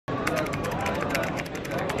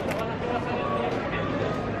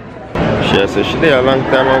Yeah, so she did a long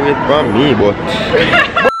time and wait for me, but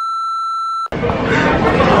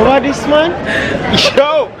what this man?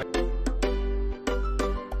 Yo!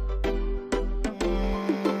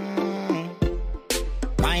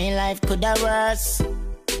 My life could have worse.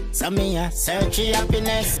 So me search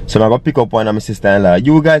happiness. So I'm gonna pick up one of my sister-in-law.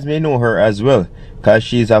 You guys may know her as well, cause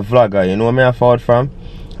she's a vlogger. You know where I found from?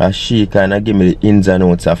 And she kinda give me the ins and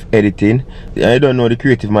outs of editing. I don't know, the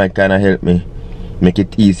creative mind kinda help me make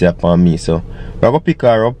it easier for me. So we're gonna pick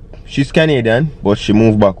her up. She's Canadian, but she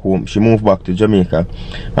moved back home. She moved back to Jamaica,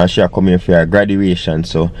 and she are coming for her graduation.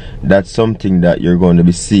 So that's something that you're going to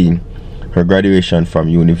be seeing. Her graduation from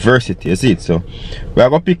university, you see it? So we're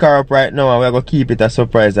gonna pick her up right now and we're gonna keep it a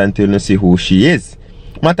surprise until you see who she is.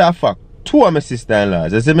 Matter of fact, two of my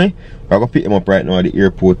sister-in-laws, you see me? We're gonna pick them up right now at the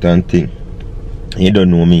airport and thing. You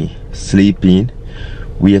don't know me. Sleeping,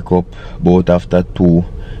 wake up both after 2,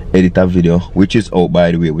 edit a video, which is out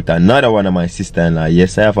by the way with another one of my sister-in-law.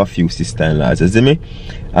 Yes, I have a few sister-in-laws, you see me?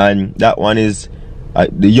 And that one is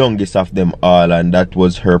the youngest of them all, and that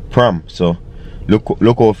was her prom. So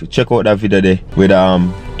look off, check out that video there with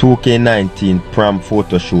 2K19 prom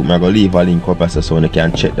photo shoot. I'm gonna leave a link up so you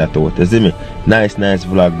can check that out. You see me? Nice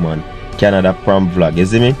vlog, man. Canada prom vlog, you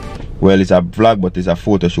see me? Well, it's a vlog, but it's a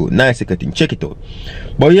photo shoot. Nice thing, check it out.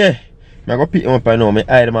 But yeah, I'm gonna pick him up right now. I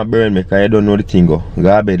hide my burn me, cause I don't know the thing go.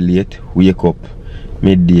 Go to bed late, wake up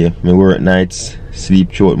midday. I work nights,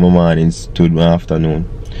 sleep throughout my mornings to my afternoon.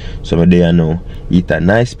 So I'm there now. Eat a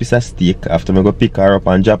nice piece of steak. After I go pick her up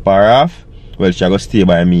and drop her off, well, she go stay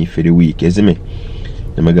by me for the week, you see me?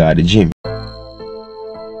 Then I go to the gym.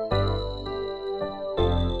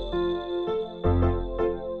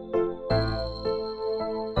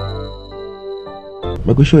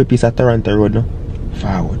 I go show you a piece of Toronto road now.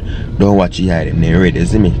 Forward. Don't watch you hide them, they ready, you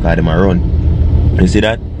see me? Cause them a run. You see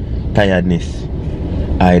that? Tiredness.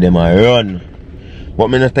 I them a run. But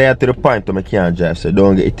me not tired to the point that I can't drive, so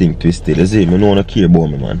don't get a thing twisted. You see, me no one care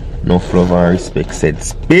about me, man. No love and respect said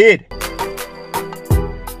speed.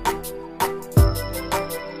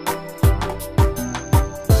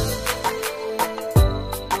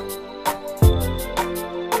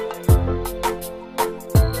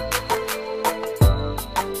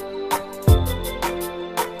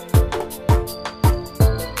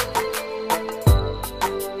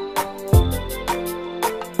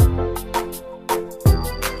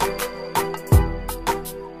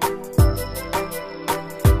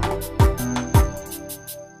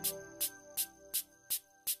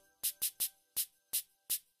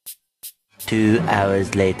 Two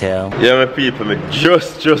hours later. Yeah, my people, me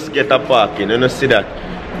just get a parking. You know, see that?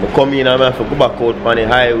 I come in and I have to go back out on the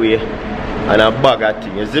highway and a bag of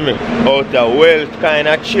thing. You see me? Out there, well, kind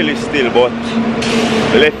of chilly still, but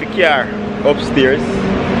I left the car upstairs.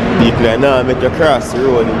 People are now make you cross the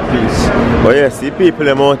road in peace. But yeah, see people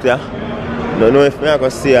them out there. Don't know if I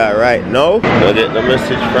can see her right now. Don't get the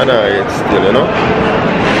message from her yet still, you know?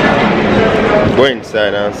 Go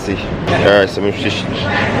inside and see. Alright, so I'm just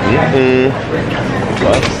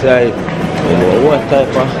outside. You know what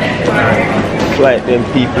type of flight them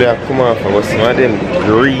people are coming off of. Some of them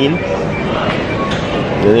green.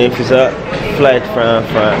 And if it's a flight from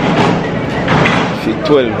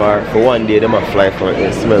 12 or for one day, they might fly from it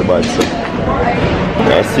and smell bad. So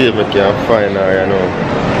I'll see if I can find her, you know.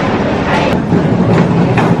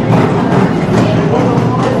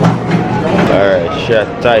 Alright, shot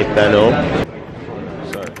type, you know.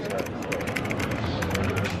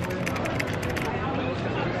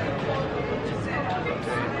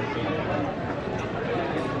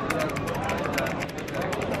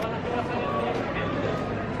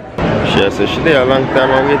 So she did a long time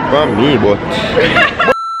and wait for me, but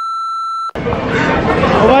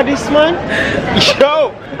what this man?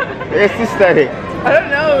 Yo! Your sister here. I don't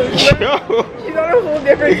know. Yo! She's on a whole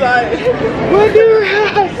different side. What do you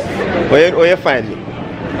have? Where you find me?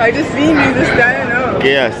 I just seen you this time, I don't know.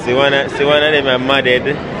 Okay, yeah, see one of them are mad head.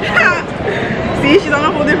 See, she's on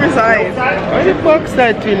a whole different side. Why the fuck's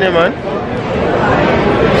that twin them, man?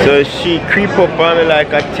 So she creep up on me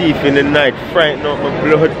like a thief in the night, frighten up my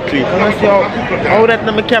blood clip. And I say, how that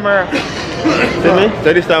on my camera? See me?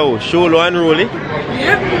 So this is how show low and rolling.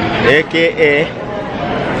 Yep. AKA.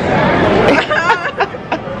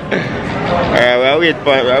 Alright, we'll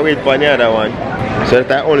wait for the other one. So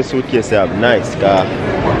that only suitcase I have. Nice car.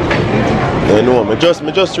 You know, me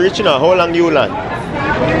just reaching out. How long you land?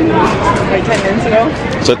 Like 10 minutes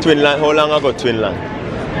ago. So twin land, how long ago twin land?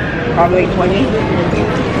 Probably 20.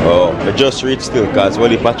 Oh, I just reached still because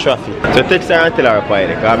we're for traffic. So text her and tell her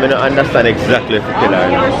quietly because I don't understand exactly what to tell her.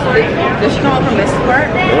 Does she come up from this part? I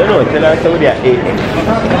don't know, tell tell her so they are 8.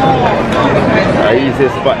 The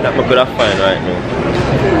easiest spot that I could have find right now.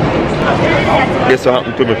 Guess what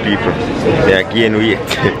happened to my people? They are gain weight.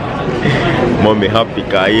 Mommy happy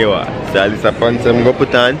because you are. So this pants I'm going to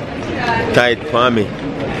put on tight for me.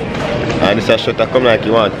 And this shirt come like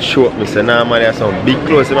you want to choke me. So normally I have some big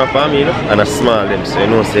clothes in my family, you know, and a small them. So you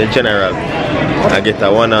know, so in general, I get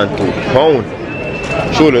a 1 and 2 pound.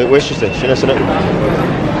 Show her, what she say? She knows nothing.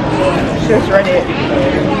 She just read it.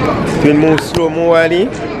 Twin move slow, move wildly.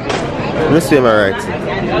 Let me see my right.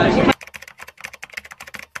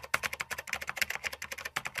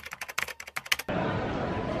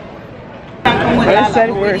 I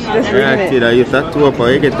said worse. Just reading it. Kid, you tattoo up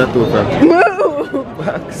or you get tattoo from? Move!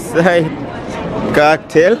 Backside.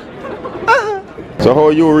 Cartel. So how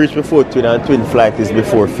you reach before twin and twin flight is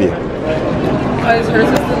before fear? Because hers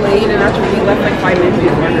was delayed and after we left like 5 minutes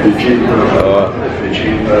before.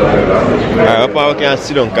 Alright, up I can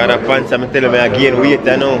sit down because the pants I'm telling me I gain weight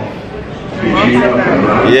I know.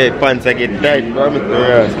 Yeah, pants I get tight for me.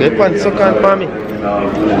 The pants so can't for me.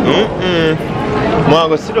 I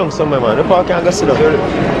go sit down somewhere, man. The park can go sit down.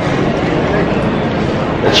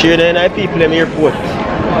 The cheer the people in the airport.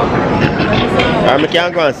 I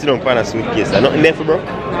can't go and sit down for a suitcase. Nothing there for bro?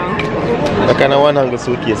 I kind of one-angle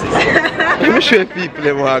suitcases. Let me show people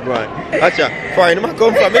them what I go on. Actually, foreign, I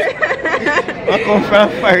come from it. I come from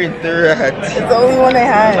foreign to rat. It's the only one I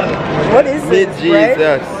had. What is this?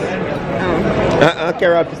 Jesus. I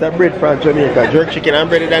carry a piece of bread from Jamaica. Jerk chicken and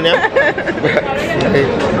bread than you.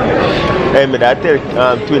 Hey, me that tell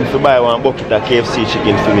twin to buy one bucket of KFC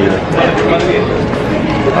chicken for me.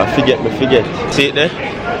 I forget. See it there?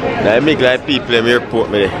 I make like people in the airport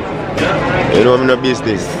me there. You know I'm no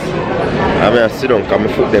business. I'm going to sit down because my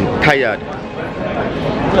foot them tired.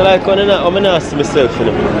 I like when I'm not see myself in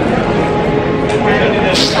them.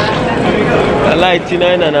 I like it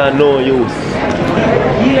and I no use.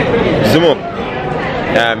 Zoom up.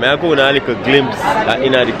 Yeah, I go on a little glimpse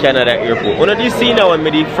in the Canada airport. When did you see that when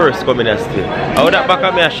I first come in still? How that back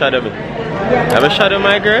of me a shadow me? I'm a shadow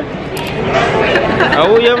my girl?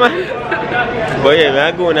 How you man? But yeah,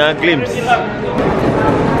 I go on a glimpse.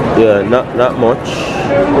 Yeah, not much.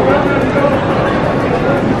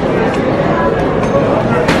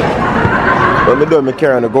 When I do my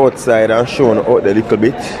car and I go outside and show out a little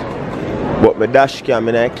bit. But my dash cam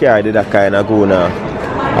in the car did that kind of go now.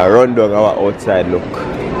 I run down our outside look.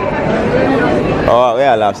 Oh,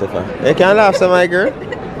 where I laugh so far? You can't laugh so my girl?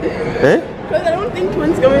 Eh? Because I don't think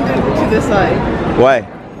twins going to this side. Why? I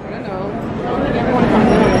don't know. I don't think everyone comes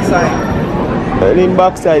in on this side. Well, in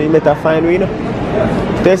backside, you better find we know.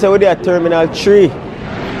 Tell us with that Terminal 3.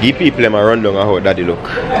 Give people them a run down how daddy look.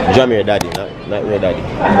 Jam your daddy, not your daddy.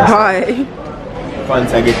 Why?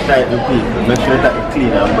 Pants I get tight with people. Make sure that it's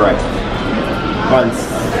clean and bright. Pants.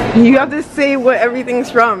 You have to say what everything's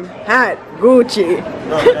from. Hat, Gucci.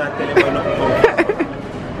 No, I can't tell you about nothing.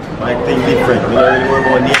 My thing different. We don't really work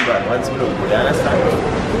about name brand. Once we look good, you understand?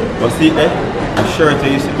 But see there, the shirt I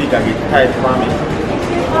used to pick I get tight for me.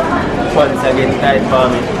 Pants I get tight for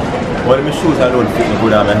me. But my shoes I don't fit me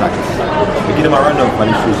good on my hat. We give them a run down for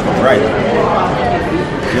the shoes from right.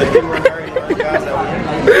 You think we're carrying on gas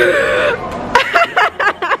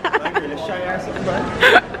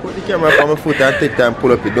Put the camera on my foot and take time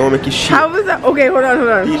pull up it. Don't make it shit. How was that? Okay, hold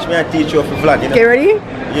on. Teach me, I teach you off the vlog, you know? Okay, ready?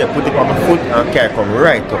 Yeah, put it on my foot and carry come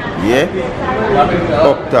right up. Yeah?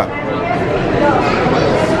 Up top.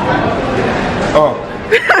 Oh.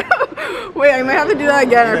 Wait, I might have to do that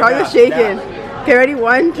again. I'm probably just shaking. Okay, ready?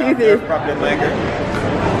 1, 2, 3. Problem, my girl.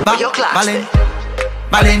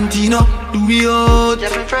 Valentino, do we out?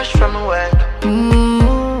 Get me fresh from my work.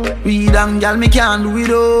 We done, girl, me can't do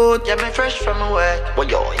without. Get me fresh from my work. What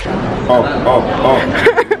yo? Oh.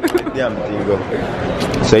 Damn thing go.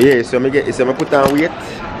 So yeah, so me put on weight.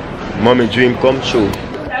 Mommy dream come true.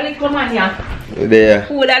 There.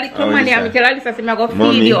 Who that little man here? I tell Alisa say me go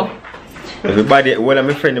feed you. Everybody, all of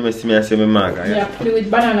my friends see me and say me maga. Yeah, play with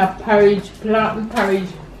banana porridge, plantain porridge,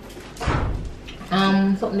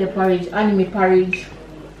 something the porridge, anime porridge.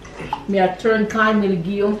 Me a turn caramel give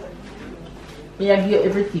you. Me a give you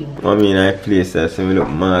everything. I mean, I place that so me look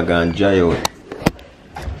maga and dry out.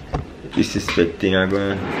 Disrespect thing I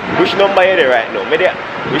going. Which number you there right now?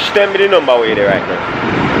 Which tell me the number where you there right now?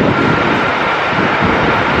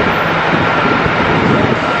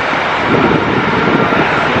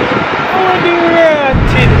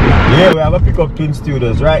 Yeah, we have a pick up Twin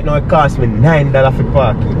Studios. Right now it costs me $9 for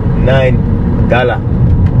parking. $9.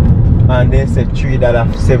 And they said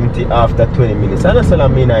 $3.70 after 20 minutes. And that's all I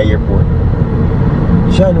mean at the airport.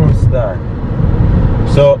 Channel Star.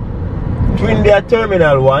 So Twin they at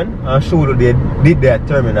Terminal 1 and show them they did their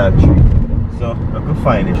Terminal 3. So I could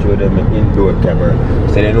find it, show them an indoor camera.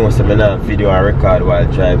 So they know some video and record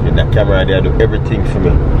while driving. The camera they do everything for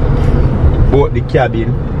me. Both the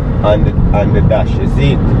cabin and the dash. You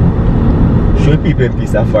see it? Show people in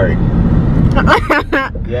piece of foreign.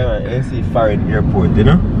 Yeah man, you see foreign airport, you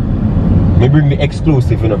know? They bring the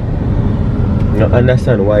exclusive, you know. You don't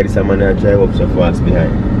understand why this man drive up so fast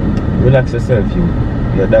behind. Relax yourself, you.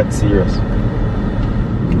 You're that serious.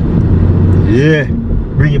 Yeah.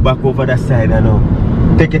 Bring it back over that side, I know.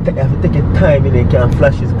 Take your time in it, can't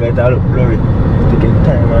flash this guy, that'll look blurry. Take your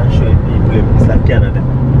time and show people it's like Canada.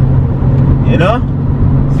 You know?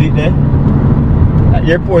 See it there? At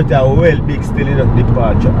the airport are well big still in the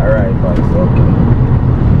departure arrival, so okay.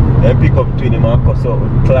 Then pick up twin him and cuss out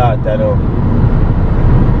with cloth, I know.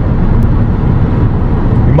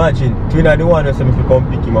 Imagine, twin are the one who said if you come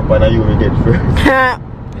pick him up and you will get first.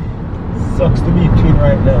 Sucks to be twin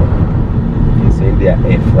right now. You saying they are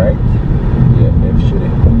F, right? Yeah, F should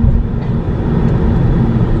it.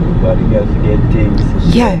 But the girls get things.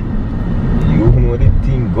 Yeah. You know the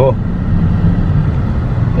thing go.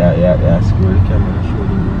 Yeah, scroll the camera and show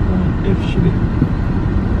them F should it.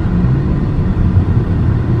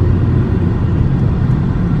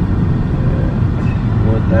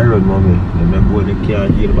 What I run, mommy? Remember when the car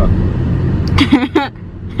get back?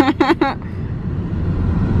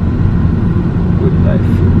 Good life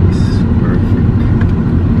is perfect.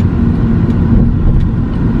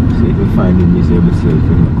 See if you find him, you say yourself,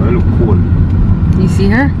 you know, I look cool. You see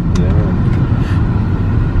her? Yeah.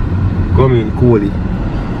 Come in, Coley.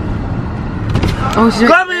 Oh, she's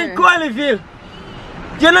Come in, Coleyville.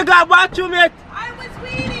 You not got bathroom yet? I was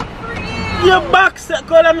waiting for you. Your back,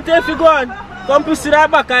 call me tell if you go on. Come to sit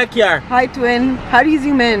that back of the car. Hi, twin. How do you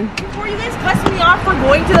zoom in? Before you guys cuss me off for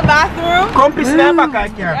going to the bathroom. Come to sit that back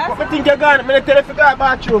of the car. Yes. What do you think you're gone? I'm going to tell you if you got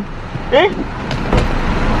bathroom. Eh?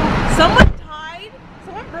 Someone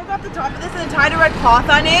broke off the top of this and tied a red cloth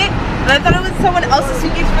on it. And I thought it was someone else's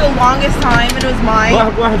suitcase for the longest time and it was mine.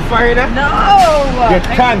 Go ahead, fire that. No! Get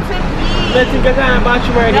canned. I think you're gone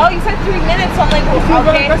bathroom already. No, you said 3 minutes, so I'm like, well,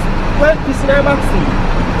 okay. Well, piss in our backseat.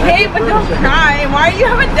 Okay, but don't cry. Why do you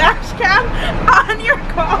have a dash cam on your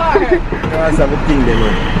car? That's a thing there,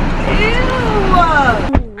 man.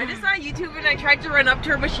 Ew! I just saw YouTube and I tried to run up to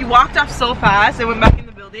her, but she walked off so fast and went back in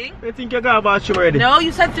the building. I think you got a bathroom already. No,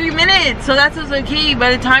 you said 3 minutes, so that was okay.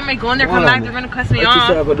 By the time I go in there, come back, they're gonna cuss me off.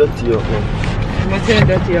 I'm going to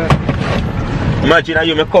dirty up. Imagine how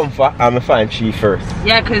you may come for and I find she first.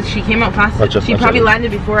 Yeah, because she came out faster. She probably landed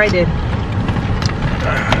before I did.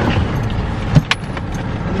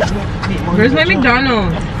 Where's my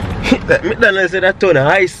McDonald's? McDonald's said that ton of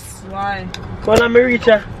ice. Why? Call me reach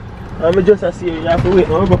her. I'm just a see you have to wait.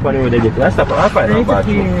 I'm going to go they get. Let's stop. I'll find out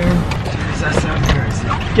bathroom.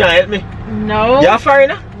 Can you help me? No. You're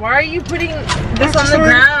foreigner? Why are you putting this on the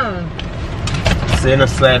ground? Say no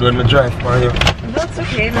slide when I drive for you. That's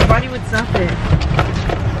okay, my body would stop it.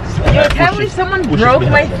 Yo, I can't believe someone broke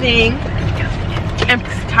my thing and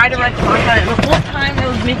tied a red cloth on it. The whole time I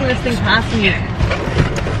was making this thing pass me.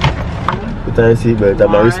 Put on a seatbelt.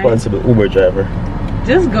 I'm a responsible Uber driver.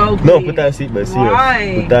 Just go, please. No, put on a seatbelt. Serious.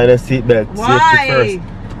 Why? Put on a seatbelt. Why? Safety first.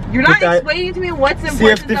 You're not explaining to me what's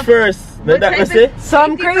important. Safety first. What that I say?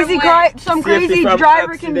 Some crazy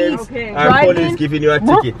driver can be and police giving you a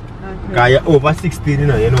ticket. Because you're over 16, you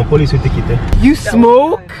know police will ticket. You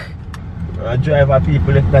smoke? Driver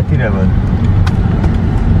people left that in there, man.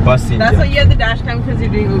 Passenger. That's why you have the dash cam because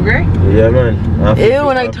you're doing Uber? Yeah, man. Ew,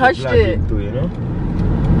 when I touched it. Too, you know?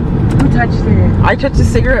 Who touched it? I touched a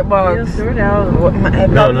cigarette box. You'll throw it out.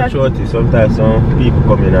 No, not sure. Sometimes some people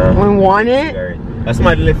come in and want it? That's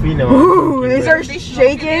my left in now. Ooh, these are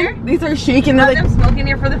shaking. These are shaking. Let them smoke in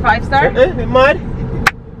here for the 5-star? Mad?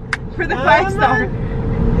 For the 5-star.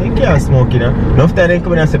 You can't smoke, you know. Enough time they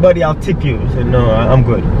come in and say, buddy, I'll tip you. I said, no, I'm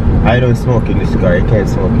good. I don't smoke in this car. You can't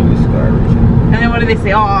smoke in this car, Richard. And then what do they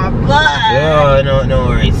say? Oh, blood! Yeah, no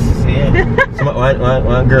worries. Yeah.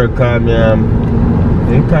 one girl called me,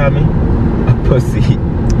 they called me a pussy.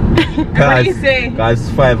 What do you say? Cause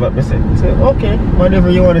 5 of them. I said, okay, whatever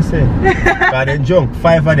you want to say. Cause they drunk,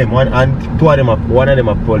 5 of them, 2 of them are, 1 of them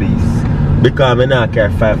are police. Because I not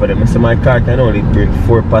carry 5 of them. I said my car can only bring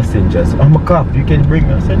 4 passengers. I'm a cop, you can bring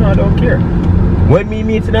me. I said no, I don't care. When me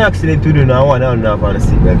meet an accident to do now, I don't have on a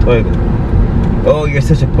seatbelt. Oh, you're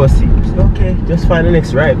such a pussy. I said, okay, just find the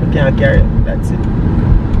next ride. I can't carry it. That's it.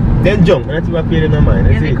 Then jump, and that's what I paid in my mind.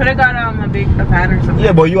 Yeah, they could have got a van or something.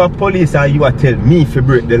 Yeah, but you are police and you are telling me if you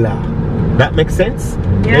break the law. That makes sense?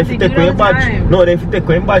 Yeah, if you take away badge. No, then if you take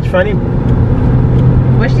away badge from him.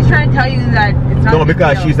 But she's trying to tell you that it's not. No,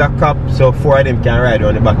 because she's a cop, so 4 of them can ride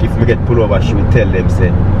on the back. If we get pulled over, she will tell them,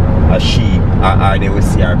 say, they will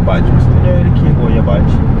see our badge. You don't really care about your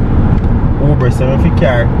badge. Uber, so if you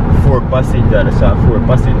carry 4 passengers, so 4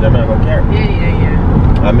 passengers, I'm going to carry.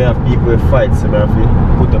 Yeah. I may have people who fight, so I have to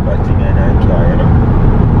put up a thing in a car, you know.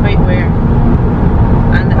 Wait, where?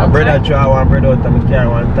 And my brother draw one brother out of my car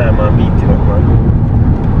one time and beat him up, man.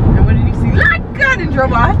 And what did you see? Like God, and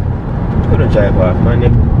drove off? Couldn't drive off, man.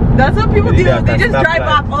 That's what people do. They just drive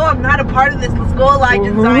off. Oh, I'm not a part of this. Let's go,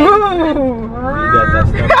 Elijah. Gone.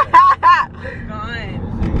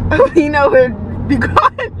 You know where be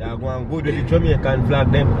gone. Yeah, go and go to the Jamaican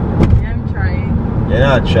flag them. Yeah, I'm trying. You're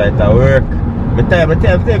not trying to work. I tell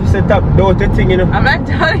you, set up the thing, you know. I'm not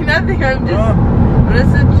doing nothing. I'm just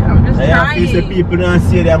I trying. I see people don't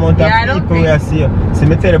see the amount of people we see you. See,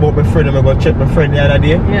 me tell you about my friend. I go check my friend the other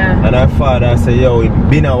day. Yeah. And her father say, yo, he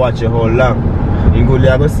been a watch you how long. You go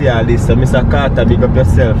there, go see all this. So Mr. Carter, big up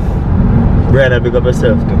yourself. Brianna, big up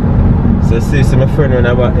yourself too. So see my friend when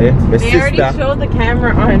I was, my sister. They already showed the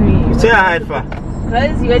camera on me. So you hide for?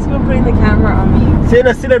 Because you guys keep putting the camera on me. See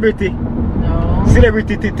no celebrity? No.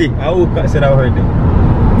 Celebrity titi. I said I heard it.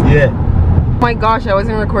 Yeah. Oh my gosh, I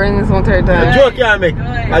wasn't recording this whole entire time. A joke you make.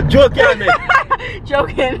 A joke you make.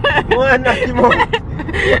 Joking. One knock him out.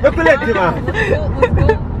 Look at him out. Let's go.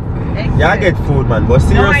 Yeah, I get food, man. But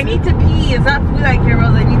seriously. No, I need to pee. It's not food I care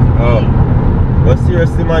about. I need to pee. Oh. But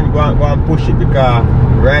seriously, man, go and push it because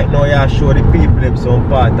right now you show the people them some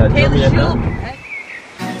part of Jamaica.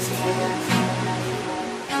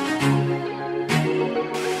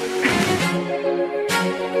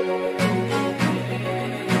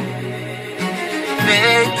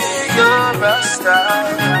 You're a star,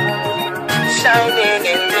 shining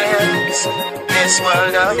in this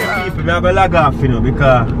world of people, I'm going to log off, you know,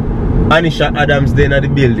 because Anisha Adams there in the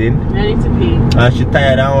building. I need to pee. And she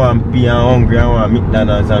tired and want pee and hungry and want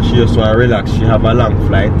McDonald's and she just want to relax. She have a long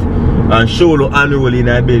flight. And show the annual in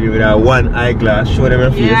her belly with her one eyeglass. Show them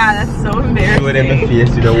her face. Yeah, that's so embarrassing. Show them her face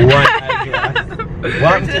with the one eyeglass.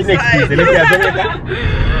 One thing next piece. Look at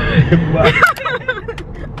Jamaica.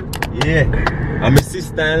 Yeah. And my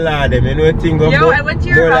sister-in-law them, you know what thing about? Yo, I went to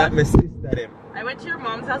your house. Like my sister them. I went to your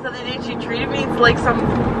mom's house the other day and she treated me like some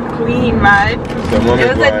queen, man. So it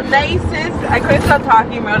was the nicest. I couldn't stop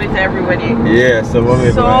talking about it to everybody. Yeah, so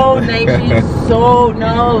mommy. So nice. She's so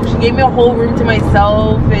she gave me a whole room to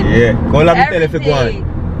myself and yeah. Go let me tell if you go on.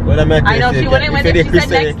 I know she wouldn't when she said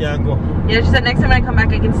next. Yeah, she said next time I come back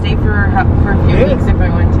I can stay for a few weeks if I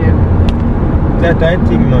want to. That I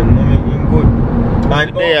think, man, mommy, in good.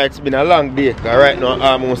 And yeah, it's been a long day. Cause right now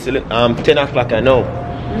almost 10 o'clock I know.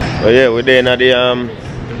 Oh yeah, we're there now the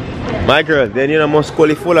my girl, then you know must call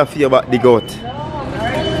it full of you about the goat.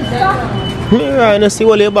 Yeah, I see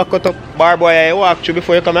all your back cut up bar boy I walk through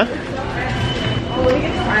before you come here.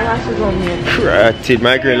 Eyelashes on me. Right,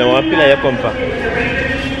 my girl, I want to pillar your comfort.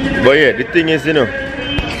 But yeah, the thing is, you know,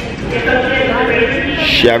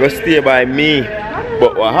 she going to stay by me.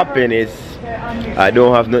 But what happened is I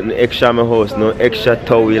don't have nothing extra in my house, no extra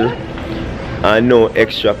towel and no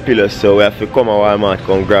extra pillows, so we have to come to Walmart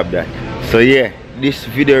come grab that. So yeah, this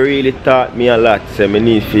video really taught me a lot, so I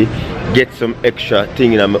need to get some extra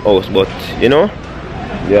thing in my house, but you know,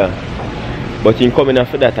 yeah. But in coming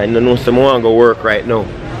after that, I don't know someone want to go work right now.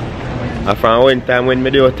 I found one time when I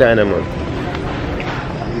do a time, man.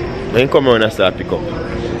 I come around and start pick up.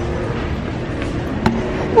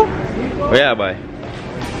 Where you buy?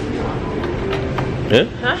 Yeah?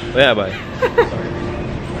 Huh? Where you buy?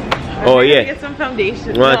 Oh yeah. Get some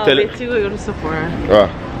foundation. Want to tell to go to Sephora. Oh.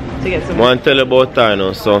 To get some. Want to tell about her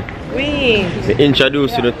now, so. We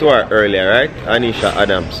introduced you to her earlier, right? Anisha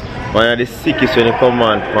Adams. One of the sickest when you come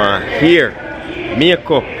on for hair,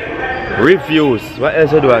 makeup, reviews. What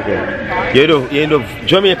else you do again? You do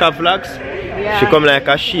Jamaica vlogs? Yeah. She come like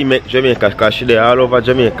a she make Jamaica because she there all over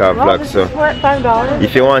Jamaica vlogs. So $5.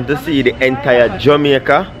 if you want to see the entire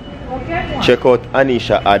Jamaica, check out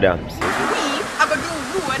Anisha Adams.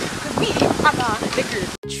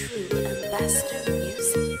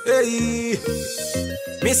 Hey,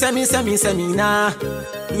 me say me nah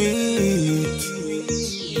do it.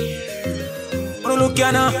 Look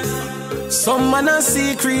ya now, some man a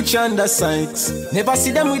see creature under sights. Never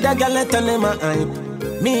see them with a galette and them a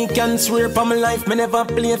hype. Me can swear for my life, me never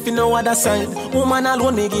play for no other side. Woman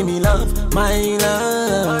alone me give me love, my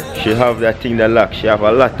love. She have that thing that lock. She have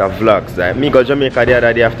a lot of vlogs. Like me go Jamaica the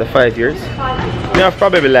other day after 5 years. Me have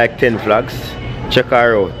probably like 10 vlogs. Check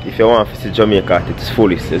her out if you want to see Jamaica at its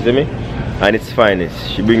fullest, you see me? And its finest.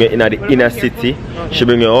 She bring you in the inner city. She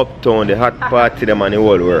bring you uptown, the hot party, them and the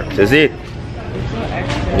whole works. You see it?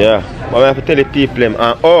 Yeah. But I have to tell the people them.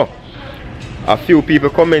 Oh, a few people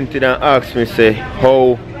commented and asked me say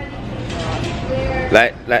how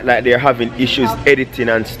like they're having issues editing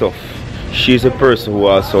and stuff. She's a person who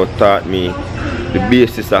also taught me the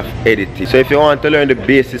basis of editing. So if you want to learn the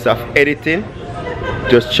basis of editing,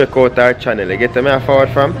 just check out our channel. You get me forward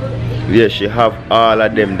from? Yeah, she have all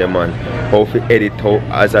of them on how to edit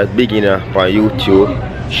as a beginner on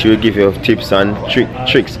YouTube. She'll give you tips and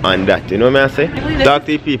tricks on that. You know what I say? Talk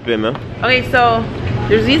to the people, man. Okay, so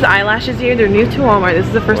there's these eyelashes here. They're new to Walmart. This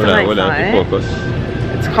is the first time I saw it. Focus.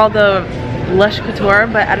 It's called the Lush Couture,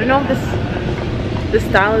 but I don't know if this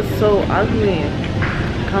style is so ugly.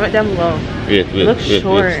 Comment down below. Wait,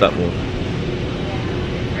 stop me.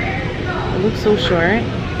 It looks so short.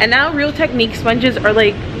 And now Real Technique sponges are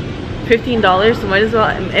like $15, so might as well.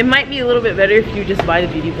 It might be a little bit better if you just buy the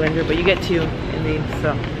beauty blender, but you get two in these.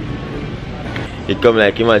 So it come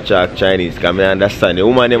like him and talk Chinese, because I understand. The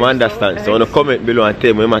woman them understand. So when you comment below and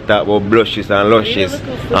tell me I talk about blushes and lushes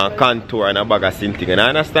and contour and a bag of thing. And I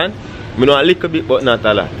understand. I know a little bit but not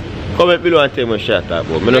a lot. Comment below and tell me what I talk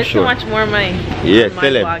about. I'm not sure. So much more money. Yeah,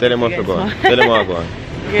 tell them how to go. Tell them how to go.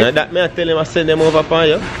 Now that me I tell them I send them over upon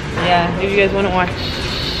you. Yeah, if you guys want to watch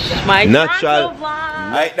my natural vlog.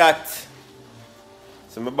 like that.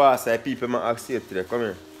 So my boss say people might ask you today, come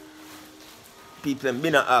here. People them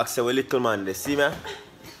been ask you a little man they see me?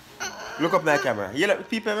 Look up my camera. You like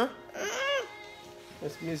people man?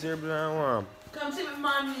 It's miserable and warm. Come see my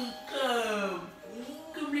mommy, come.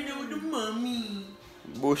 Come in with the mommy.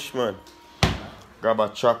 Bushman. Grab a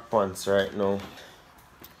track pants right now.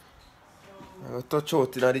 I'm gonna touch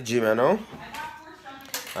out in the gym you know.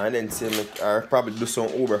 And then say I'll probably do some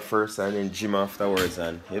Uber first and then gym afterwards.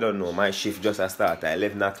 And you don't know, my shift just started at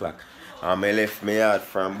 11 o'clock. And I left my yard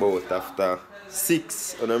from about after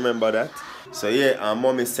 6. I don't remember that. So yeah, and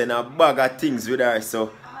mommy sent a bag of things with her.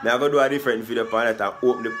 So I'm going to do a different video on it and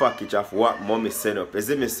open the package of what mommy sent up. You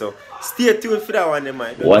see me? So stay tuned for that one.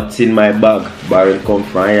 What's in my bag? Barrel come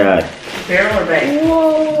from yard. Barrel or bag?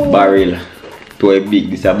 Whoa. Barrel. To a big.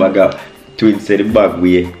 This is a bag of twins in the bag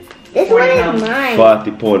way. This one is mine.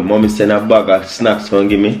 40 pounds. Mommy sent a bag of snacks for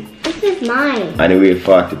give me. This is mine. And it weigh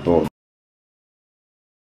 40 pounds.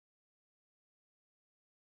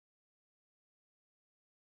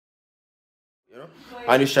 You know?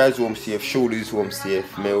 Anisha is home safe, Shuli is home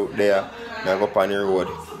safe. Me out there, I go up on the road.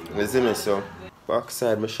 You see me so?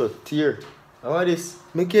 Backside, my shirt tear. How are this?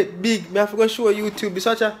 Me get big. Me have to go show YouTube.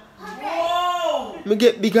 Such a. Whoa! Me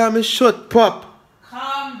get big and my shirt pop.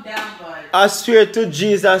 Calm down, bud. I swear to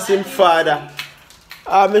Jesus and Father.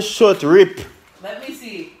 My shirt rip. Let me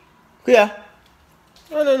see. Yeah.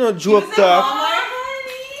 I don't know, joke talk.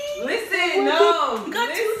 Listen, no. You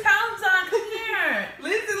got 2 pounds on. Come here.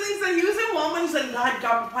 Listen, Lisa, you was in Walmart. You said, God,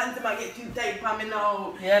 got my pants might get too tight. Put me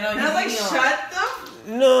no. Yeah, no. And I was like, shut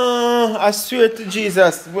the. No, I swear to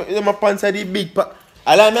Jesus. My pants are the big pants.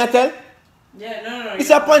 Allow me to tell? Yeah, no. It's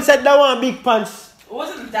a pants that one big pants. It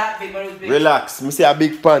wasn't that big, but it was big. Relax. Me say a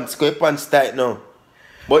big pants. Cause your pants tight now.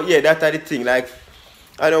 But yeah, that's the thing. Like,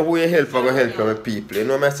 I know who you help, I go help my people. You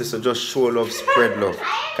know my sister, so just show love, spread love.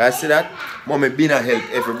 Can I see that? Mommy been a help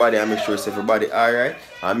everybody and make sure it's everybody alright.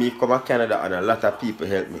 And me come to Canada and a lot of people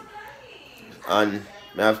help me. And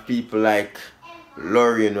I have people like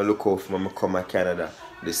Lauren who look out for me come to Canada.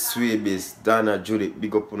 The Swabies, Donna, Judith,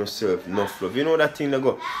 big up on yourself, enough love. You know that thing they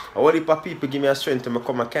go. And what if people give me a strength to me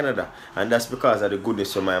come to Canada? And that's because of the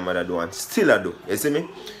goodness of my mother do and still I do. You see me?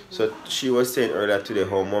 So she was saying earlier today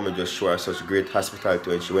how mommy just showed her such great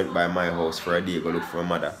hospitality when she went by my house for a day go look for my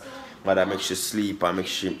mother. Mother make she sleep and make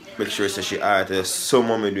sure so she alright. So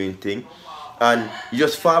mommy doing thing. And you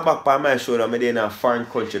just fall back by my shoulder. I'm in a foreign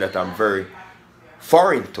country that I'm very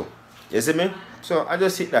foreign to. You see me? So I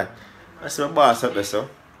just hit that. That's my boss up there, so.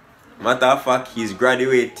 Matter of fact, he's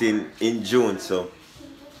graduating in June, so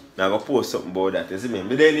I'm gonna post something about that. You see me?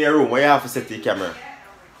 I'm in your room. Where you have to set the camera?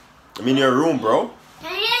 I'm in your room, bro.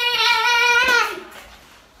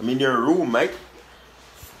 I'm in your room, mate.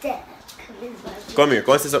 Come here,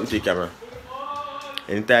 come say something to the camera.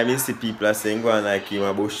 Anytime you see people are saying, go on like him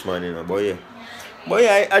a bushman, you know, but yeah. But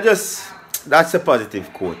yeah, I just, that's a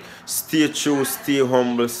positive quote. Stay true, stay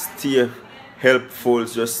humble, stay helpful,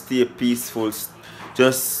 just stay peaceful,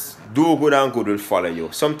 just do good and good will follow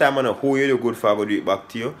you. Sometimes I know who you do good for, I will do it back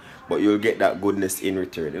to you, but you'll get that goodness in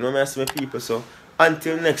return. You know what I say, my people? So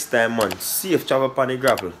until next time, man, safe travel upon the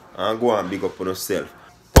gravel and go and big up on yourself.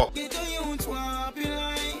 Pop.